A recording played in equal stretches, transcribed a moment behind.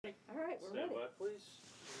Stand by, please.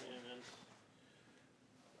 And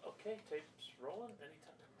okay, tape's rolling.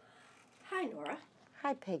 Anytime. Hi, Nora.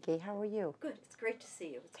 Hi, Peggy. How are you? Good. It's great to see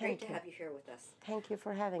you. It's great to have you here with us. Thank you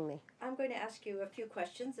for having me. I'm going to ask you a few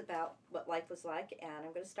questions about what life was like, and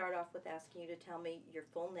I'm going to start off with asking you to tell me your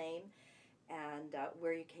full name and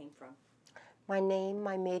where you came from. My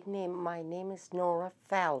maiden name is Nora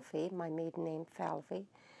Feile, my maiden name Feile,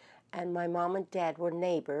 and my mom and dad were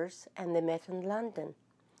neighbours, and they met in London.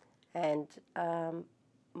 And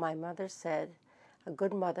my mother said, a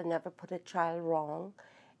good mother never put a child wrong,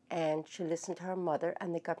 and she listened to her mother,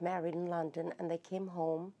 and they got married in London, and they came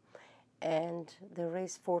home, and they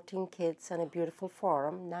raised 14 kids on a beautiful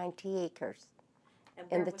farm, 90 acres,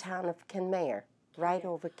 in the town of Kenmare, right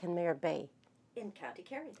over Kenmare Bay. In County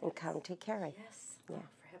Kerry. In County Kerry. Yes. Yeah. Oh,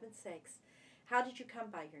 for heaven's sakes. How did you come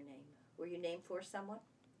by your name? Were you named for someone?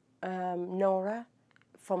 Nora,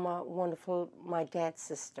 from my dad's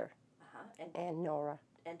sister, and Nora.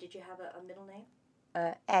 And did you have a middle name?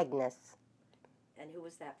 Agnes. And who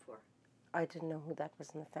was that for? I didn't know who that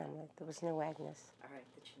was in the family. There was no Agnes. All right,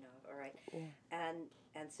 that you know of. All right. Yeah.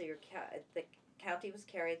 And so the county was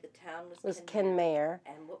Kerry, the town was Kenmare.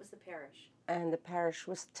 And what was the parish? And the parish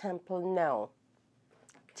was Temple No.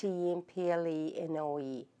 Templenoe. All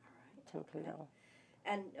right. Temple No.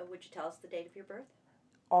 And would you tell us the date of your birth?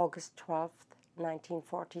 August 12th,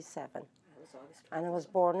 1947. That was August 12th. And I was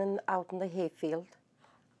born out in the hayfield.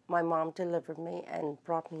 My mom delivered me and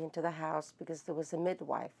brought me into the house because there was a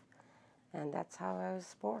midwife. And that's how I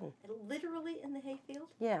was born. Literally in the hayfield?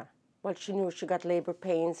 Yeah. Well, she knew she got labor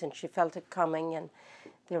pains and she felt it coming, and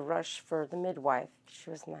they rushed for the midwife. She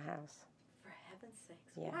was in the house. For heaven's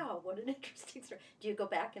sakes. Yeah. Wow, what an interesting story. Do you go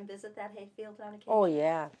back and visit that hayfield on occasion? Oh,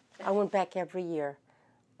 yeah. I went back every year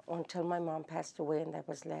until my mom passed away, and that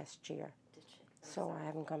was last year. Did she? So I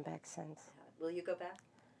haven't gone back since. Will you go back?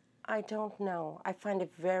 I don't know. I find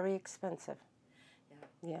it very expensive.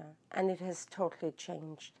 Yeah. Yeah. And it has totally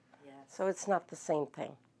changed. Yes. So it's not the same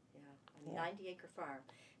thing. Yeah. A 90-acre farm.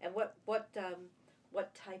 And what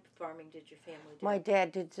type of farming did your family do? My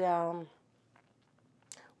dad did,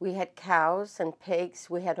 we had cows and pigs.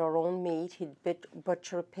 We had our own meat. He'd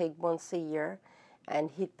butcher a pig once a year,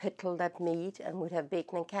 and he'd pickle that meat, and we'd have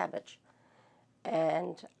bacon and cabbage.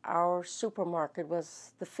 And our supermarket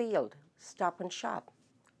was the field, Stop and Shop.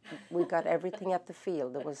 We got everything at the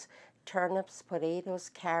field. There was turnips, potatoes,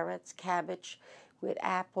 carrots, cabbage. We had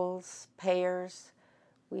apples, pears.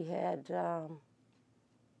 We had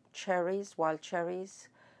cherries, wild cherries.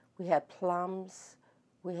 We had plums.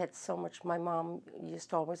 We had so much. My mom used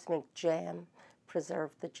to always make jam, preserve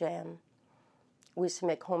the jam. We used to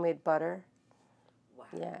make homemade butter. Wow.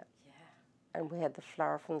 Yeah. And we had the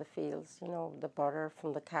flour from the fields, you know, the butter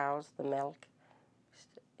from the cows, the milk.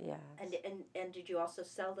 Yeah. And did you also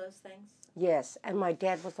sell those things? Yes, and my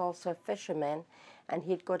dad was also a fisherman, and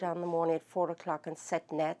he'd go down in the morning at 4 o'clock and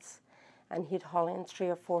set nets, and he'd haul in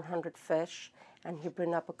 300 or 400 fish, and he'd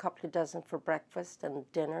bring up a couple of dozen for breakfast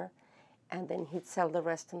and dinner, and then he'd sell the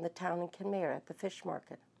rest in the town in Kenmare at the fish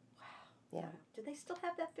market. Wow. Yeah. Wow. Do they still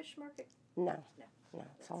have that fish market? No,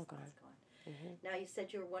 it's all gone. Now, you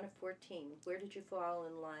said you were one of 14. Where did you fall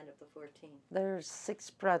in line of the 14? There's 6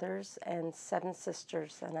 brothers and 7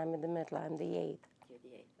 sisters, and I'm in the middle. I'm the 8th. You're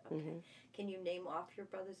the 8th, okay. Can you name off your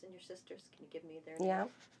brothers and your sisters? Can you give me their names?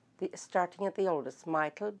 Yeah, starting at the oldest,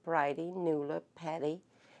 Michael, Bridie, Nuala, Patty,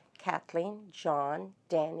 Kathleen, John,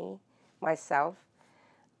 Danny, myself,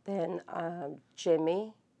 then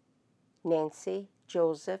Jimmy, Nancy,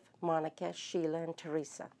 Joseph, Monica, Sheila, and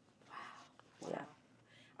Teresa. Wow. Yeah.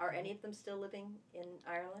 Are any of them still living in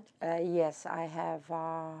Ireland? Yes, I have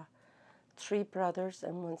 3 brothers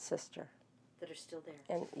and 1 sister. That are still there?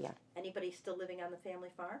 And yeah. Anybody still living on the family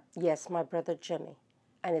farm? Yes, my brother Jimmy.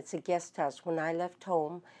 And it's a guest house. When I left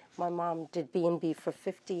home, my mom did B&B for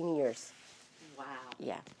 15 years. Wow.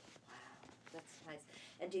 Yeah. Wow, that's nice.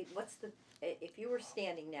 And if you were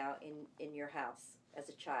standing now in your house as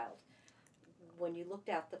a child, when you looked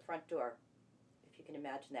out the front door, if you can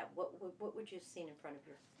imagine that, what would you have seen in front of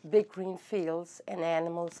you? Big green fields and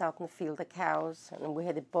animals out in the field, the cows, and we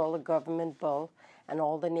had a bull, a government bull, and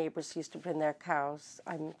all the neighbors used to bring their cows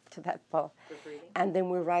to that bull. For breeding? And then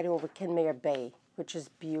we're right over Kenmare Bay, which is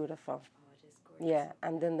beautiful. Oh, it is gorgeous. Yeah,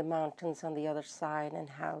 and then the mountains on the other side and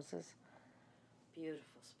houses.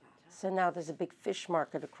 Beautiful spot, huh? So now there's a big fish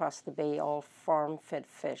market across the bay, all farm-fed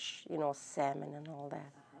fish, you know, salmon and all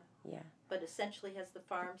that. Yeah. But essentially, has the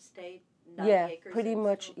farm stayed 90 acres? Yeah, pretty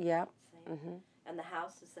much, yeah. And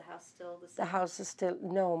is the house still the same? The house is still,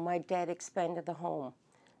 no, my dad expanded the home.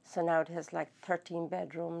 So now it has like 13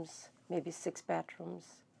 bedrooms, maybe 6 bathrooms.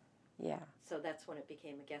 Yeah. So that's when it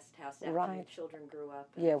became a guest house after Right. your children grew up.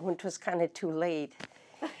 Yeah, when it was kind of too late.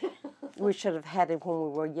 We should have had it when we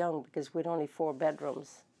were young because we'd only 4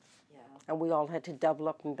 bedrooms. Yeah. And we all had to double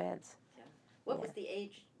up in beds. Yeah. What was the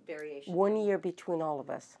age variation? 1 year between all of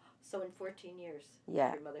us. So in 14 years,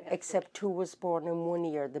 Yeah, your mother had except 2 was born in 1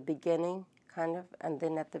 year, the beginning, kind of, and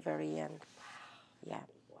then at the very end. Yeah.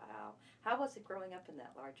 Wow. How was it growing up in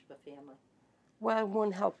that large of a family? Well,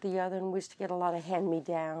 one helped the other, and we used to get a lot of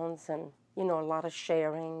hand-me-downs and, you know, a lot of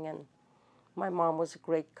sharing. And my mom was a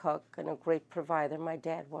great cook and a great provider. My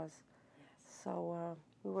dad was. Yes. So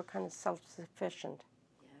we were kind of self-sufficient.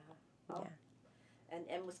 Yeah. Oh. Yeah.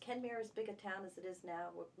 And was Kenmare as big a town as it is now?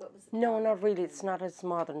 What was the No, town not like really. in It's not as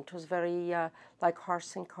modern. It was very like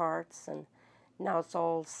horse and carts, and now it's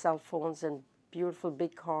all cell phones and beautiful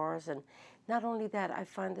big cars. And not only that, I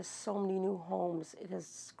find there's so many new homes. It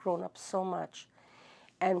has grown up so much.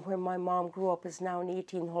 And where my mom grew up is now an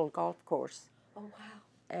 18-hole golf course. Oh, wow.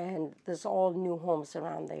 And there's all new homes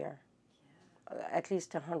around there. Yeah. At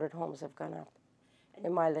least 100 homes have gone up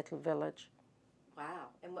in my little village. Wow.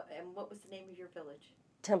 And what was the name of your village?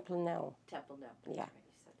 Temple Now. Temple, no. That's Yeah. right,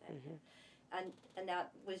 you said that. And now,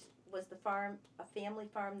 was the farm a family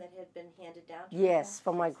farm that had been handed down to you? Yes,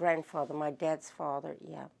 from my grandfather, my dad's father,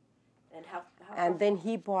 yeah. And how And then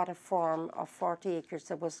he bought a farm of 40 acres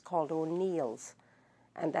that was called O'Neill's.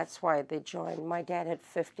 And that's why they joined. My dad had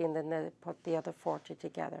 50, and then they put the other 40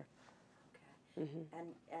 together. Okay.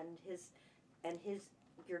 And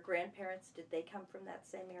your grandparents, did they come from that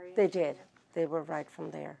same area? They did. They were right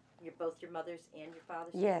from there. Both your mother's and your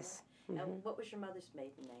father's? Yes. Family? And what was your mother's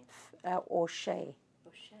maiden name? O'Shea.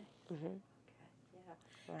 O'Shea. Mm-hmm. Okay. Yeah.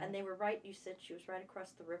 Right. And they were right. You said she was right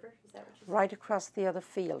across the river. Is that what you said? Right across the other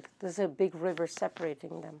field. There's a big river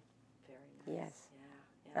separating them. Very nice. Yes.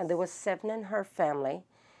 Yeah. And there was 7 in her family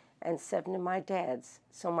and 7 in my dad's.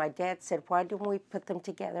 So my dad said, why don't we put them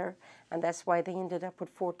together? And that's why they ended up with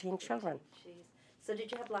 14 children. Jeez. So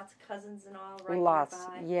did you have lots of cousins and all right Lots,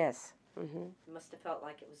 nearby? yes. Mm-hmm. It must have felt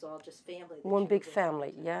like it was all just family. that One you big were with.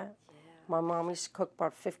 family, yeah. Yeah. My mom used to cook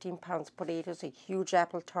about 15 pounds potatoes, a huge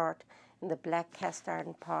apple tart in the black cast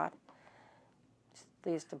iron pot.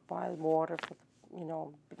 They used to boil water for,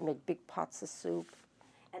 make big pots of soup.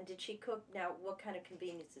 And did she cook? Now, what kind of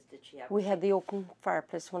conveniences did she have? We had the open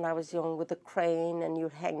fireplace when I was young with a crane, and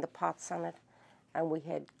you'd hang the pots on it. And we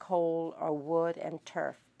had coal or wood and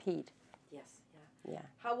turf, peat. Yes, yeah. Yeah.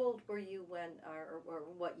 How old were you when, or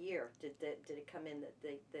what year did it come in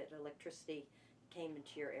that electricity came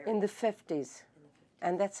into your area? In the 50s. In the 50s.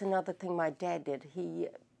 And that's another thing my dad did. He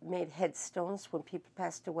made headstones when people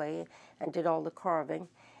passed away and did all the carving.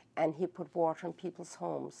 And he put water in people's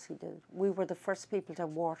homes. He did. We were the first people to have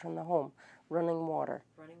water in the home, running water.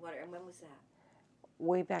 Running water. And when was that?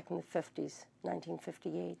 Way back in the 50s,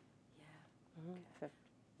 1958. Yeah. Mm-hmm. Okay.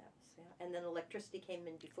 And then electricity came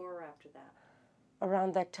in before or after that?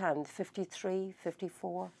 Around that time, 53,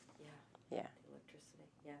 54. Yeah. Yeah. Electricity,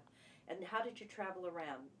 yeah. And how did you travel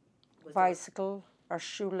around? Was Bicycle or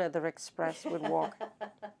shoe leather express would walk.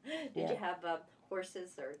 Did you have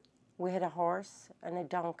horses or? We had a horse and a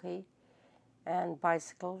donkey and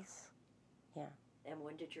bicycles. Yeah. And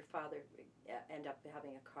when did your father end up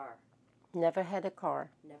having a car? Never had a car.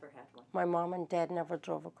 Never had one. My mom and dad never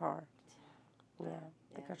drove a car. Yeah.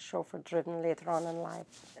 They got chauffeur driven later on in life.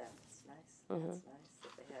 That's nice. Mm-hmm. That's nice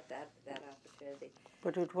that they had that opportunity.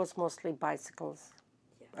 But it was mostly bicycles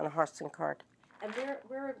and a horse and cart. And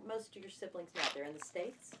where are most of your siblings now? They're in the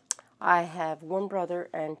States? I have 1 brother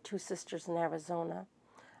and 2 sisters in Arizona.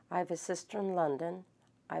 I have a sister in London.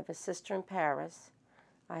 I have a sister in Paris.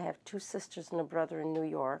 I have 2 sisters and a brother in New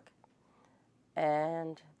York.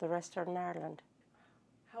 And the rest are in Ireland.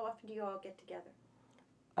 How often do you all get together?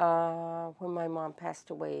 When my mom passed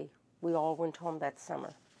away, we all went home that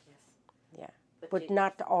summer. Yes. Yeah. But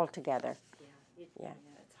not all together. Yeah.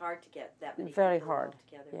 It's hard to get that many Very people hard. all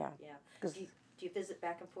together. Yeah. Do you visit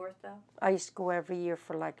back and forth, though? I used to go every year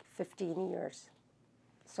for like 15 years.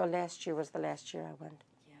 So last year was the last year I went.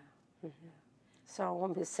 Yeah. Mm-hmm. So I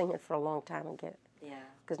won't be singing for a long time again. Yeah.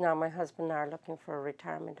 Because now my husband and I are looking for a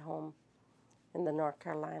retirement home in the North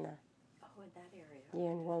Carolina. Oh, in that area.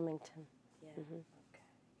 Yeah, in Wilmington. Yeah. Mm-hmm.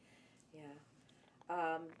 Okay.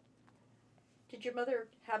 Yeah. Did your mother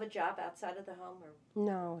have a job outside of the home, or?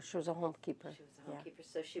 No, she was a homekeeper. She was a homekeeper,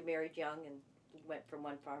 so she married young and went from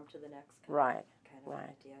one farm to the next. Right. Kind of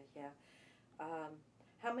Right. idea. Yeah.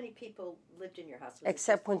 How many people lived in your house? Was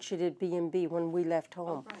Except when she did B&B when we left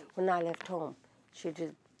home. right. When I left home, she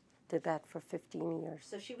did that for 15 years.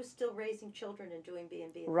 So she was still raising children and doing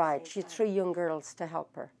B&B. Right. She had 3 young girls to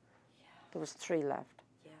help her. Yeah. There was 3 left.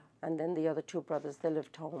 Yeah. And then the other 2 brothers, they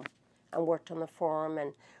lived home. and worked on the farm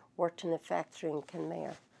and worked in a factory in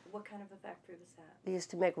Kenmare. What kind of a factory was that? They used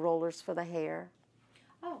to make rollers for the hair.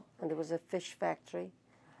 Oh. And there was a fish factory.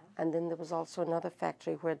 Uh-huh. And then there was also another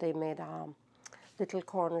factory where they made little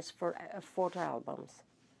corners for photo albums.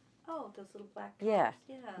 Oh, those little black Yeah.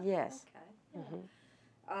 corners? Yeah. Yes. Okay. Yeah.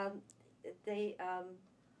 Mm-hmm. They,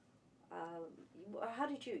 how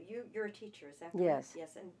did you're a teacher, is that correct? Yes.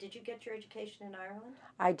 Yes, and did you get your education in Ireland?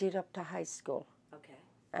 I did up to high school. Okay.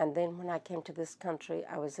 And then when I came to this country,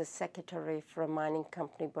 I was a secretary for a mining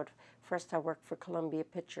company, but first I worked for Columbia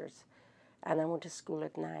Pictures, and I went to school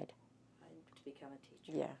at night. To become a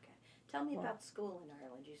teacher? Yeah. Okay. Tell me about school in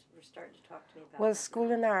Ireland. You were starting to talk to me about Well, that.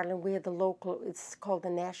 school in Ireland, we had the local, it's called the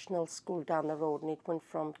National School down the road, and it went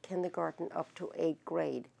from kindergarten up to 8th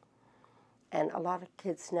grade. And a lot of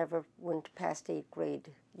kids never went past 8th grade.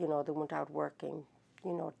 You know, they went out working,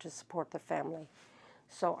 you know, to support the family.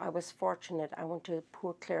 So I was fortunate. I went to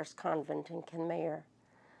Poor Clare's Convent in Kenmare.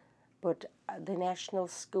 But the national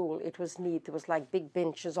school, it was neat. There was like big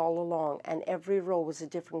benches all along, and every row was a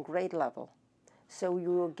different grade level. So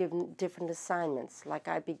you were given different assignments. Like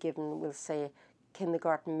I'd be given, we'll say,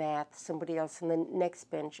 kindergarten math, somebody else on the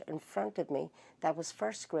next bench in front of me, that was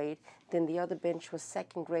first grade, then the other bench was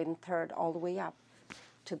second grade and third, all the way up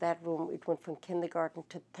to that room. It went from kindergarten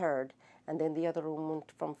to third, and then the other room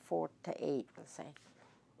went from 4th to 8th, we'll say.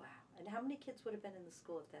 Wow. And how many kids would have been in the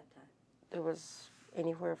school at that time? There was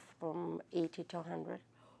anywhere from 80 to 100.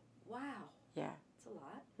 Wow. Yeah. That's a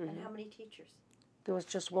lot. And how many teachers? There was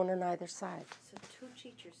just one on either side. So 2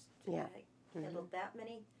 teachers Yeah. to handle that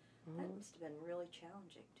many? That must have been really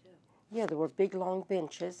challenging, too. Yeah, there were big, long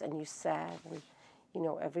benches, and you sat, and, you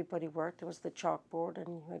know, everybody worked. There was the chalkboard, and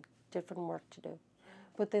you had different work to do.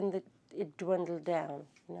 But then it dwindled down,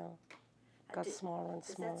 you know, got smaller and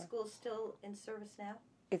smaller. Is that school still in service now?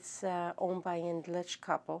 It's owned by an English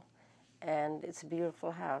couple, and it's a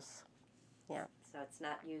beautiful house. Yeah. So it's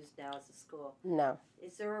not used now as a school? No.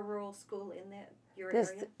 Is there a rural school in your There's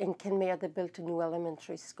area? in Kenmare, they built a new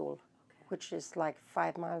elementary school, Okay. which is like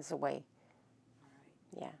 5 miles away. All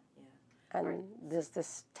right. Yeah. Yeah. And there's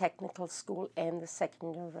this technical school and the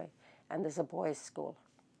secondary, and there's a boys' school.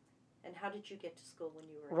 And how did you get to school when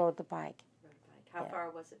you were Rode the bike. rode a bike? How Yeah. far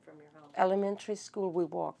was it from your home? Elementary school, we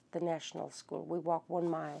walked. The national school, we walked 1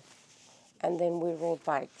 mile, and then we rode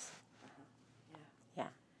bikes. Yeah. Yeah.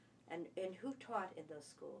 And who taught in those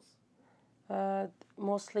schools?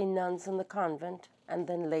 Mostly nuns in the convent, and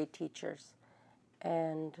then lay teachers,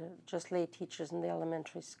 and just lay teachers in the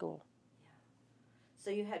elementary school. So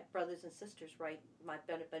you had brothers and sisters, right? Might have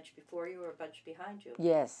been a bunch before you or a bunch behind you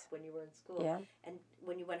Yes. when you were in school. Yeah. And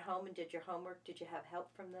when you went home and did your homework, did you have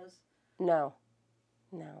help from those? No.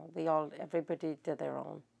 No. Everybody did their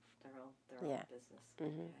own. Their own Yeah. business.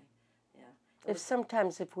 Mhm. Okay. Yeah.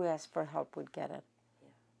 Sometimes if we asked for help, we'd get it.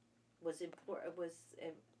 Was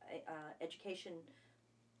education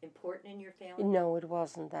important in your family? No, it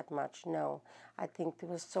wasn't that much, no. I think there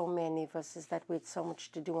was so many of us is that we had so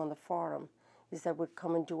much to do on the farm, is that we'd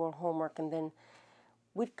come and do our homework, and then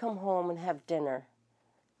we'd come home and have dinner.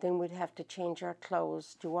 Then we'd have to change our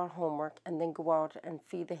clothes, do our homework, and then go out and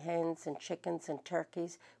feed the hens and chickens and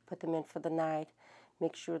turkeys, put them in for the night,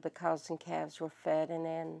 make sure the cows and calves were fed, and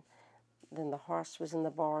then the horse was in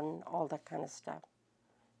the barn, all that kind of stuff.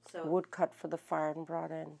 So Wood cut for the fire and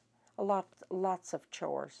brought in. Lots of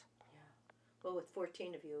chores. well, with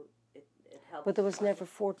 14 of you, it helped. But there was never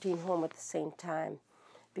 14 home at the same time,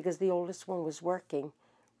 because the oldest one was working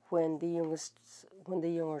when the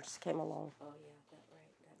youngest came along. Oh yeah,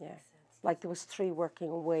 that Yeah. makes sense. Like there was 3 working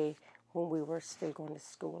away when we were still going to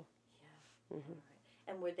school. Yeah. All right.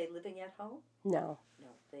 And were they living at home? No,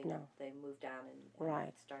 No, they moved down and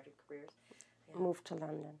Right. started careers. Yeah. moved to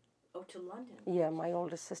London. Oh, to London. Yeah, my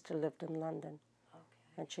oldest sister lived in London, Okay.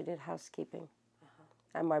 and she did housekeeping. Uh-huh.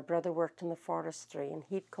 And my brother worked in the forestry, and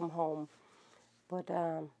he'd come home, but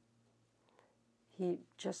he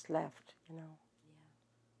just left, you know.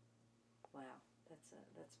 Wow, that's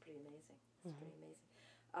pretty amazing. That's pretty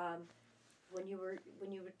amazing. When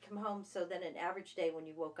you would come home, so then an average day when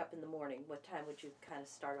you woke up in the morning, what time would you kind of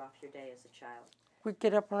start off your day as a child? We'd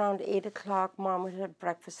get up around 8 o'clock. Mom would have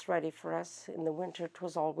breakfast ready for us. In the winter, it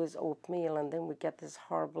was always oatmeal, and then we'd get this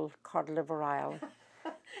horrible cod liver ile.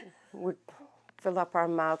 We'd fill up our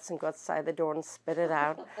mouths and go outside the door and spit it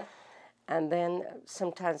out. And then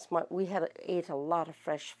sometimes we ate a lot of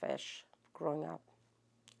fresh fish growing up.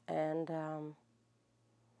 And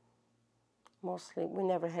mostly, we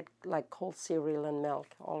never had like cold cereal and milk,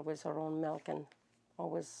 always our own milk, and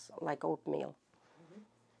always like oatmeal.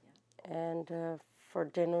 And for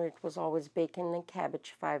dinner, it was always bacon and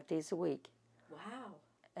cabbage 5 days a week. Wow.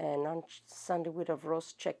 And on Sunday we'd have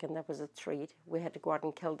roast chicken. That was a treat. We had to go out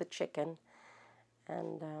and kill the chicken.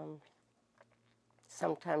 And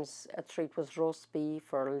sometimes a treat was roast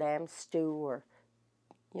beef or lamb stew or,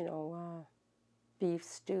 you know, beef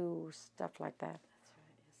stew, stuff like that.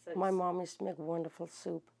 That's right. So My mom used to make wonderful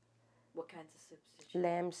soup. what kinds of soups did you?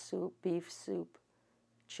 Lamb soup, beef soup,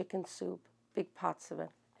 chicken soup, big pots of it.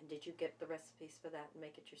 And did you get the recipes for that and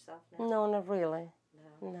make it yourself now? No, not really.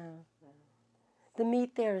 No. No. The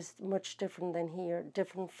meat there is much different than here,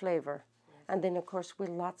 different flavor. Yes. And then, of course, with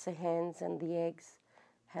lots of hens and the eggs,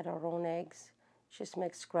 had our own eggs. She used to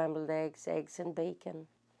make scrambled eggs, eggs and bacon,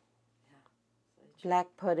 So black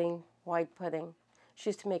pudding, white pudding. She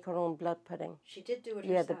used to make her own blood pudding. she did do it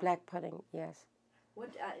Yeah, herself. the black pudding, yes. What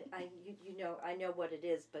you know, I know what it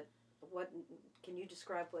is, but what can you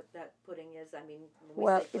describe what that pudding is? I mean, when we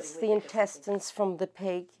Well, say pudding, it's we the think of something- intestines from the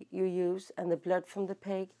pig you use and the blood from the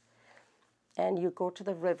pig. And you go to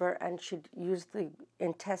the river and she'd use the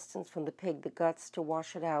intestines from the pig, the guts, to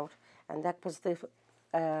wash it out. And that was the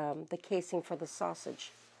casing for the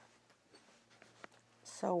sausage.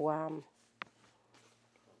 So, Hold on.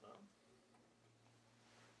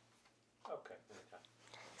 Okay, anytime.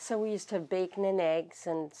 so we used to have bacon and eggs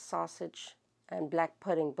and sausage and black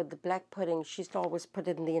pudding. But the black pudding, she used to always put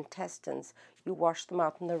it in the intestines. You wash them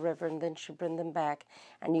out in the river and then she'd bring them back.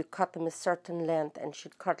 And you cut them a certain length and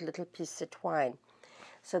she'd cut little pieces of twine.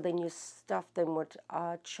 So then you stuff them with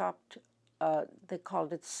chopped, they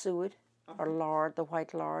called it suet or lard, the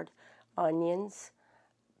white lard, onions,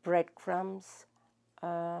 breadcrumbs,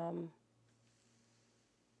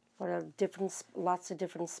 lots of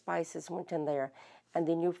different spices went in there. And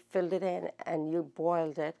then you filled it in and you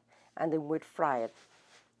boiled it and then we'd fry it.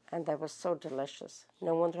 And that was so delicious.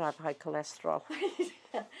 No wonder I have high cholesterol.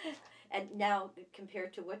 And now,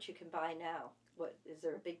 compared to what you can buy now, what is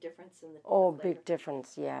there a big difference in the? Oh, flavor? big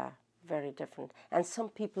difference, yeah. Very different. And some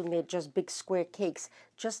people made just big square cakes,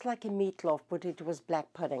 just like a meatloaf, but it was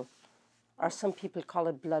black pudding. Or some people call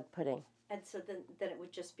it blood pudding. And so then it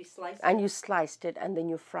would just be sliced. And you sliced it and then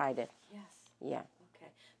you fried it. Yes. Yeah.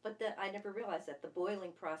 Okay, but I never realized that the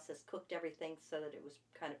boiling process cooked everything so that it was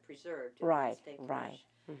kind of preserved. It Right, stayed right. fresh.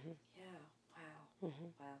 Mm-hmm. Yeah. Wow.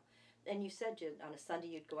 Wow. And you said on a Sunday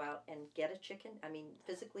you'd go out and get a chicken. I mean,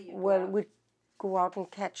 physically you'd go Well, out. we'd go out and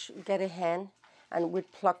get a hen, and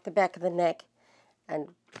we'd pluck the back of the neck, and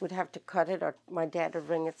we'd have to cut it, or my dad would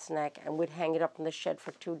wring its neck, and we'd hang it up in the shed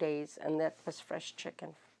for 2 days, and that was fresh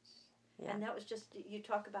chicken. Yeah. And that was just, you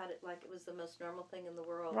talk about it like it was the most normal thing in the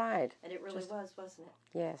world. Right. And it really was, wasn't it?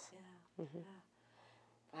 Yes. Yeah.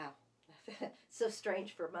 Yeah. Wow. So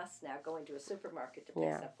strange for us now going to a supermarket to pick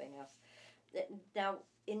Yeah. something else. Now,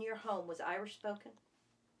 in your home, was Irish spoken?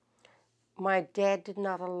 My dad did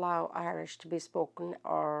not allow Irish to be spoken,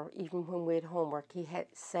 or even when we had homework. He had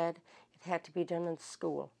said it had to be done in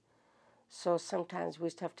school. So sometimes we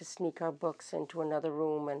used to have to sneak our books into another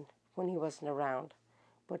room and when he wasn't around.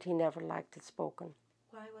 But he never liked it spoken.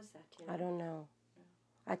 Why was that? Do you know? I don't know.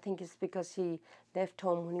 I think it's because he left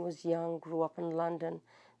home when he was young, grew up in London.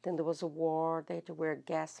 Then there was a war. They had to wear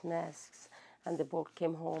gas masks. And they both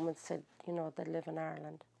came home and said, you know, they live in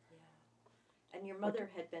Ireland. Yeah. And your mother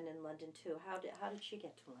had been in London too. How did she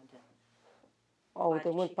get to London? Oh, Why they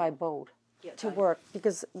did went she by go? boat Yeah, to by- work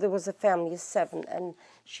because there was a family of 7 and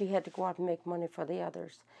she had to go out and make money for the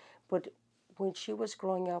others. But when she was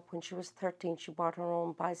growing up, when she was 13, she bought her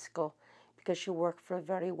own bicycle because she worked for a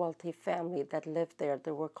very wealthy family that lived there.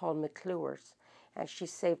 They were called McClures. And she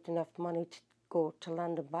saved enough money to go to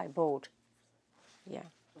London by boat. Yeah.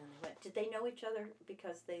 When they went. Did they know each other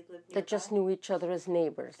because they lived nearby? They just knew each other as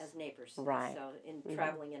neighbors. As neighbors. Right. So in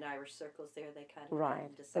traveling in Irish circles there, they kind of met Right.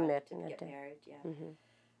 and They decided met to in a get day. married. Yeah. Mm-hmm.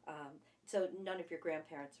 So none of your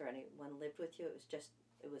grandparents or anyone lived with you?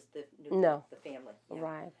 It was the No. the family. Yeah.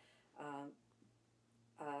 Right.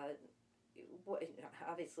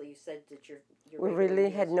 Obviously, you said that your We regular really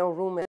had meals- no room in